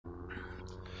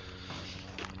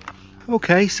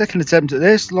Okay, second attempt at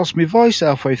this. Lost my voice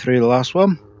halfway through the last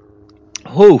one.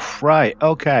 Oof, right,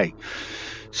 okay.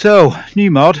 So,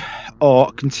 new mod, or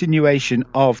continuation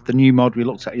of the new mod we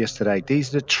looked at yesterday. These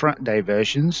are the track day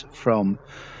versions from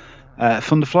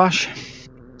Thunderflash.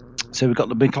 So we've got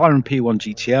the McLaren P1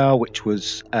 GTR, which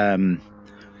was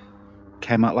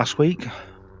came out last week.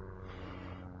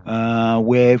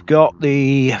 We've got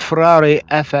the Ferrari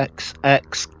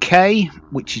FXXK,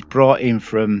 which is brought in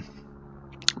from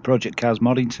Project Cars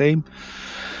modding team.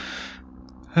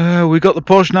 We've got the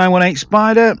Porsche 918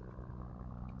 Spider,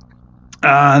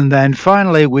 and then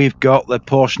finally we've got the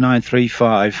Porsche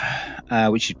 935,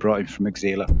 which is brought in from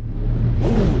Exila.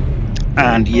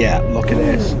 And yeah, look at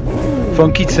this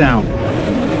funky town.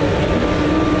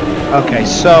 Okay,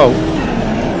 so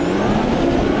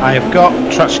I have got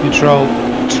traction control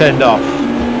turned off.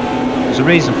 There's a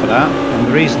reason for that, and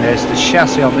the reason is the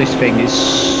chassis on this thing is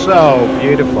so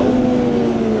beautiful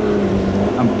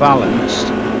and balanced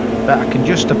that I can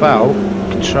just about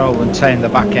control and tame the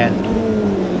back end.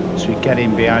 So we get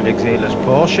in behind Exila's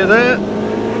Porsche there.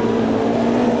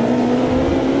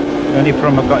 The only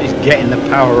problem I've got is getting the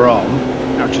power on.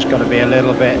 I've just got to be a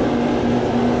little bit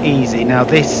easy. Now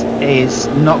this is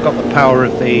not got the power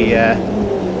of the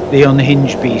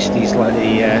unhinged beasties like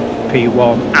the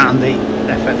P1 and the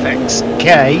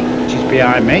FFXK, which is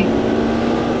behind me,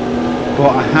 but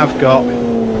I have got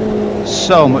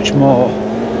so much more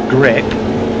grip.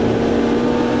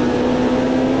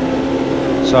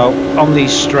 So on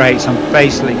these straights I'm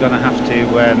basically going to have to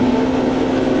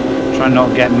try not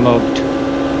to get mugged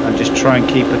and just try and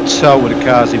keep a toe with the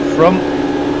cars in front.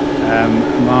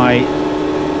 My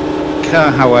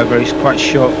car, however, is quite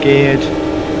short geared.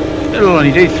 It'll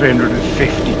only do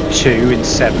 352 in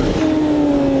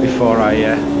 7th before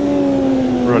I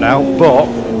run out, but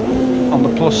on the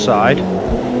plus side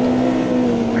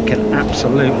I can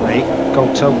absolutely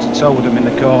go toe to toe with them in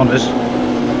the corners.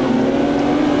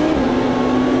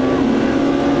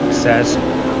 It says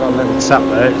I've got a little tap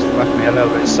there, it's left me a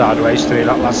little bit sideways through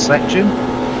that last section.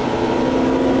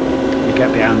 You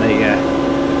get behind the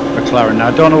McLaren. Now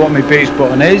I don't know what my boost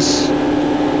button is,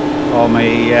 or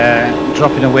me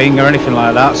dropping a wing or anything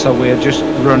like that, so we're just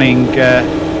running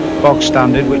bog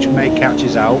standard, which may catch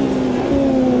us out.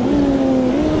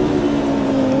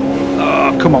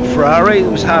 Oh, come on Ferrari, there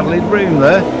was hardly room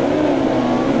there.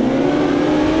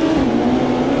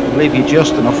 I believe you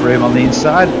just enough room on the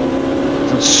inside.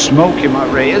 Some smoke in my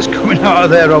rears coming out of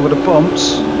there over the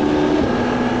pumps.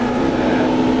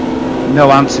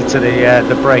 No answer to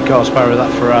the brake horsepower of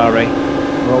that Ferrari.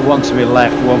 Well, one to my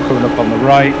left, one coming up on the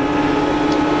right.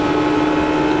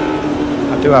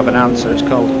 I do have an answer, it's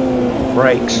called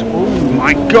brakes. Oh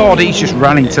my god, he's just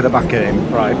ran into the back of him.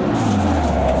 Right.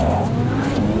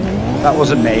 That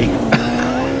wasn't me.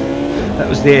 That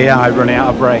was the AI running out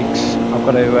of brakes. I've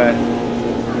got to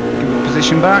give the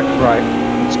position back. Right,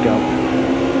 let's go.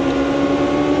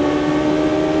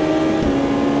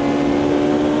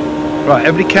 Right,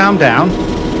 everybody calm down.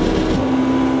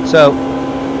 So,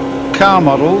 car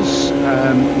models,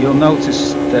 you'll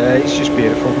notice it's just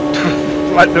beautiful.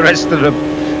 Like the rest of them,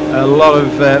 a lot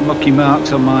of mucky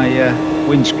marks on my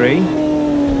windscreen.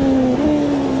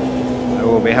 I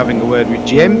will be having a word with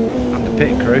Jim and the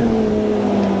pit crew.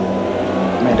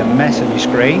 Made a mess of my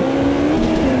screen.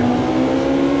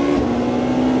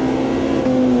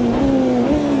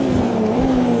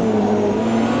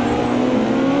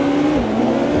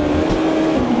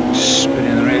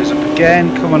 Spinning the rears up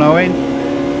again. Come on, Owen.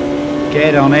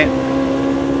 Get on it.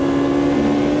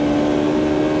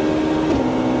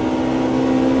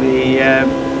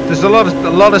 There's a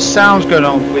lot of sounds going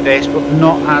on with this, but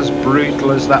not as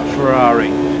brutal as that Ferrari,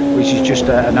 which is just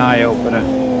an eye opener.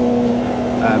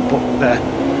 But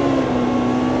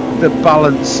the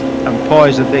balance and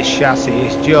poise of this chassis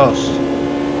is just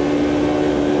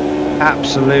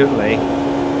absolutely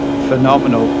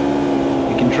phenomenal.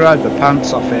 You can drive the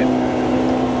pants off it.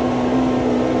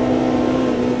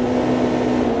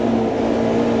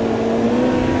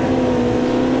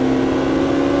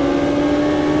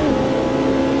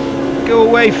 Go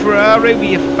away Ferrari with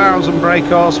your 1,000 brake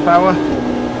horsepower.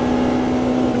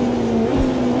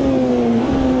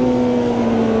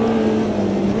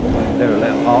 They're a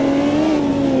little hot.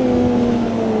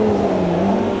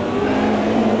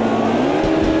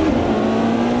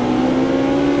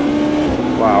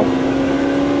 Wow.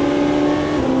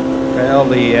 Okay,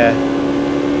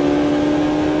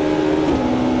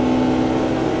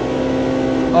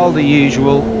 all the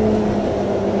usual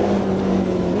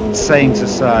sayings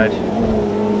aside,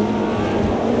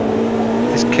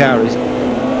 this car is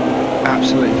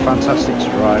absolutely fantastic to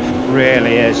drive,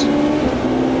 really is.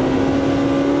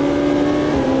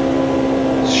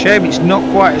 Shame it's not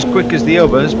quite as quick as the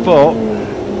others, but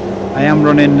I am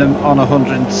running them on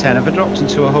 110. If I dropped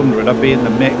into 100, I'd be in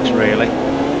the mix, really.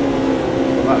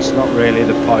 But that's not really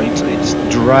the point. It's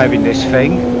driving this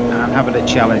thing and having a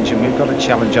challenge, and we've got a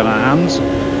challenge on our hands,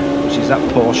 which is that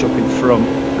Porsche up in front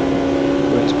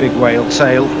with its big whale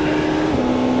tail.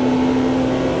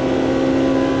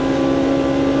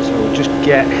 So we'll just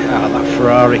get that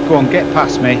Ferrari. Go on, get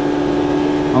past me.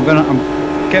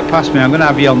 Get past me. I'm gonna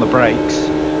have you on the brakes.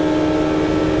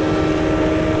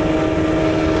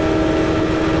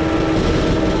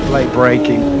 Late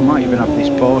braking. Might even have this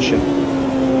Porsche.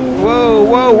 Whoa,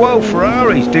 whoa, whoa!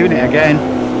 Ferrari's doing it again.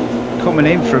 Coming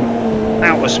in from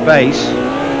outer space.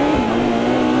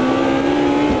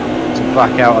 To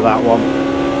back out of that one.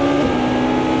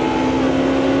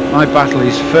 My battle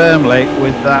is firmly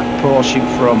with that Porsche in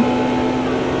front.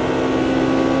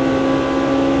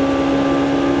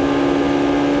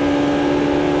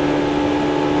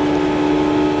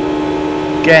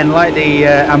 Again, like the,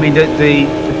 I mean, the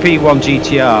P1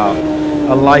 GTR,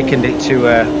 I likened it to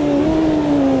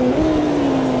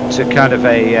kind of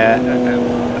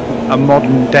a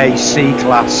modern day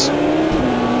C-Class,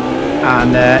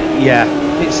 and yeah,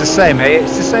 it's the same.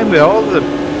 It's the same with all of them.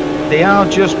 They are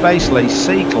just basically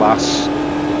C-Class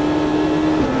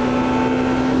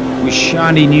with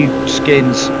shiny new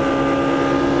skins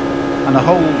and a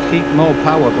whole heap more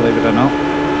power, believe it or not.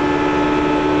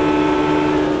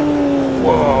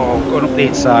 Whoa, going up the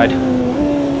inside.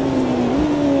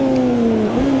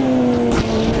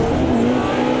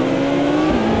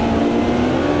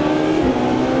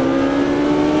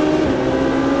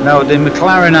 No, the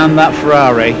McLaren and that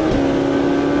Ferrari,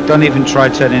 don't even try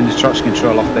turning the traction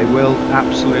control off. They will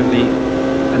absolutely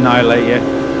annihilate you.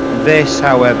 This,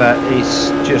 however,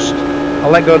 is just,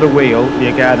 I'll let go of the wheel,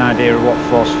 you get an idea of what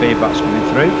force feedback's coming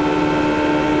through.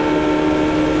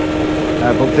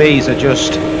 But these are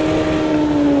just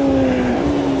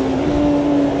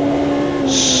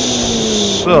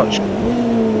such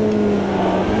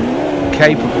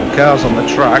capable cars on the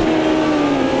track.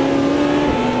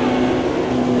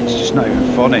 It's just not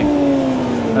even funny.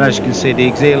 And as you can see, the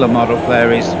Exila mod up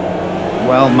there is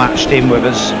well matched in with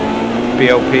us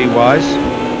BOP wise.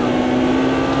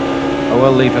 I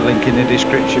will leave a link in the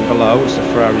description below as the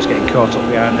Ferrari's getting caught up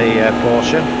behind the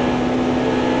Porsche.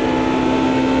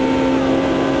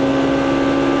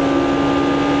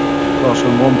 Of course,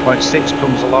 when 1.6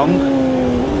 comes along,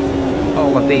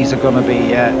 all of these are going to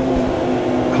be a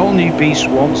whole new beast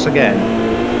once again.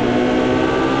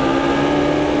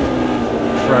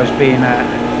 Ferrari's being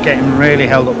getting really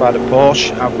held up by the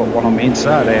Porsche. I've got one on the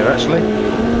inside here actually.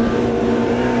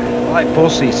 Like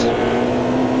buses.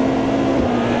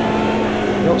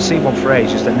 You don't see one for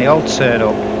ages, then they all turn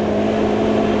up,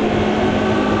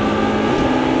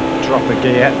 drop a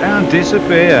gear and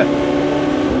disappear.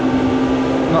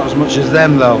 Not as much as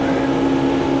them though.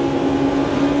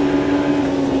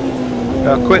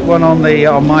 A quick one on the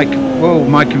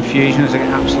my confusion as I get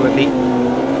absolutely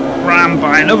rammed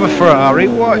by another Ferrari.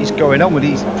 What is going on with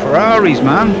these Ferraris,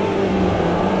 man?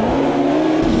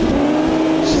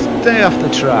 Stay off the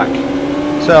track.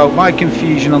 So my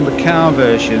confusion on the car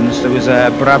versions, there was a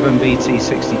Brabham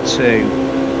BT62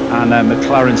 and a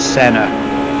McLaren Senna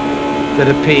that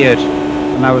appeared,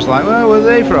 and I was like, well, where are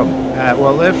they from?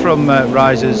 Well, they're from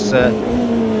Riser's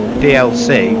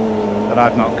DLC that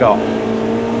I've not got.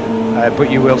 But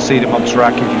you will see them on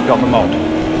track if you've got the mod.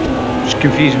 Which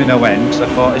confused me no end, because I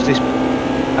thought, is this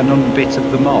an unbit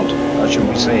of the mod I should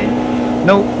be seeing?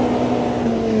 Nope.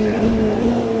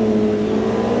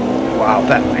 Wow,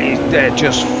 they're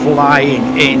just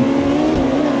flying in.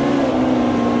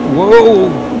 Whoa,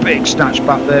 big snatch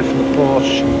back there from the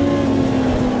Porsche.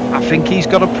 I think he's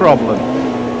got a problem.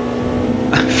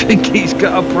 I think he's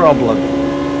got a problem.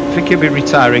 I think he'll be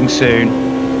retiring soon.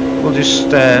 We'll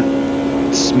just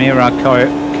smear our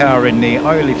car in the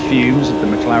oily fumes of the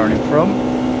McLaren in front.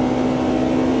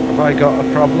 Have I got a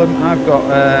problem? I've got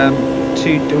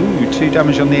two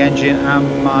damage on the engine,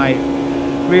 and my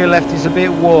rear left is a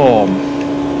bit warm.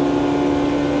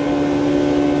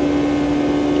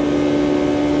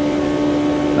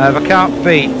 Now if I can't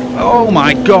beat, oh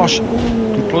my gosh,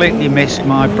 completely missed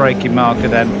my braking marker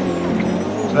then.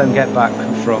 So let them get back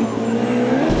in front.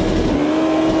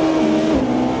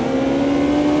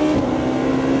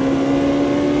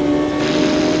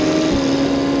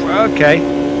 Okay,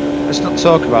 let's not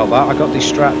talk about that. I got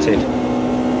distracted.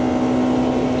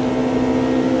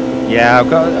 Yeah, I've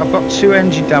got 2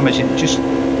 engine damage. I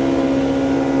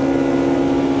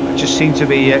just seem to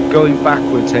be going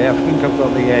backwards here. I think I've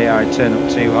got the AI turned up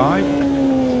too high.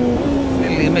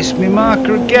 Nearly missed my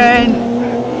marker again.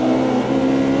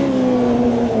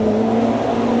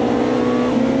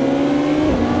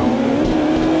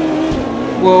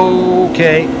 Whoa,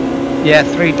 okay. Yeah,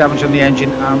 3 damage on the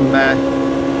engine.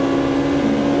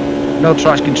 No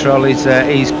traction control.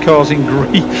 He's causing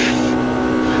grief.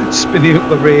 Spinning up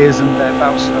the rears and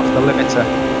bouncing off the limiter.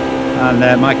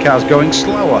 And my car's going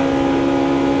slower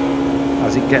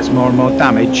as it gets more and more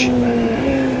damage.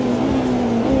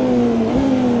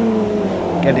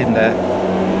 Get in there.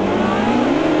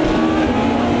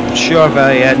 I'm sure if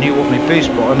I knew what my boost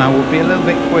button, I would be a little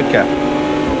bit quicker.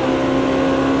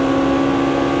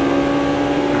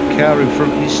 The car in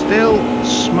front is still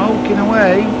smoking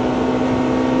away.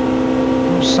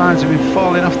 No signs of him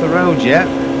falling off the road yet.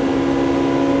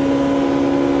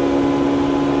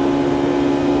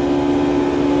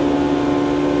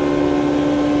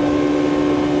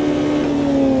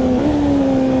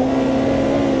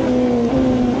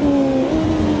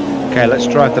 Okay, let's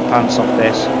drive the pants off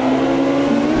this.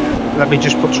 Let me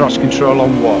just put throttle control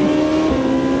on 1.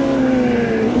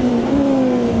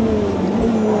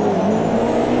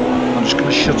 I'm just going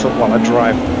to shut up while I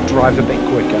drive a bit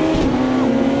quicker.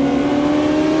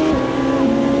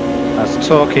 As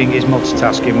talking is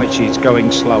multitasking, which is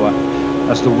going slower.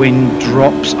 As the wind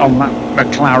drops on that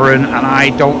McLaren, and I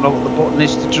don't know what the button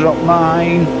is to drop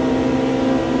mine.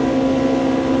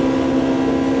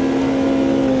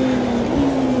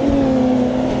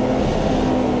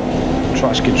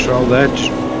 Traction control there.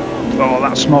 Oh,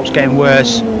 that smoke's getting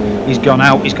worse. He's gone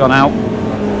out.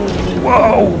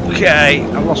 Whoa, okay.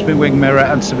 I lost my wing mirror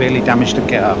and severely damaged the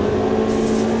car.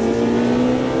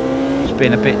 It's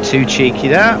been a bit too cheeky,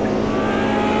 that.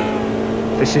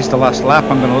 This is the last lap.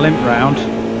 I'm going to limp round.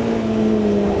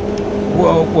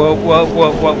 Whoa.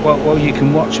 You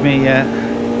can watch me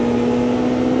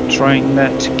trying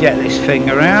to get this thing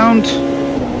around.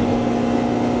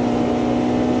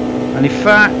 And in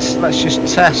fact, let's just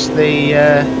test the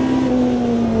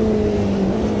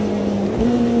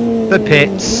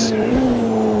pits.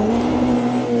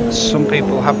 Some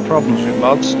people have problems with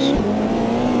mods,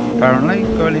 apparently,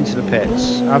 going into the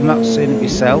pits. I've not seen it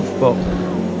myself, but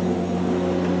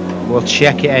we'll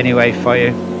check it anyway for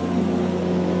you.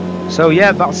 So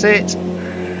yeah, that's it.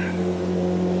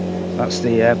 That's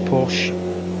the Porsche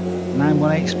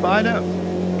 918 Spider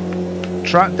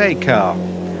track day car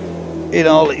in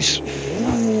all its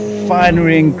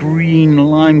finery and green,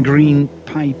 lime green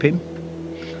piping.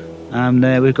 And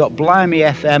we've got Blimey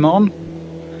FM on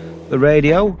the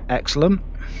radio, excellent.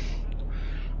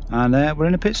 And we're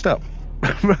in a pit stop.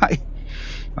 Right,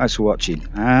 thanks for watching.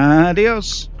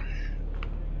 Adios.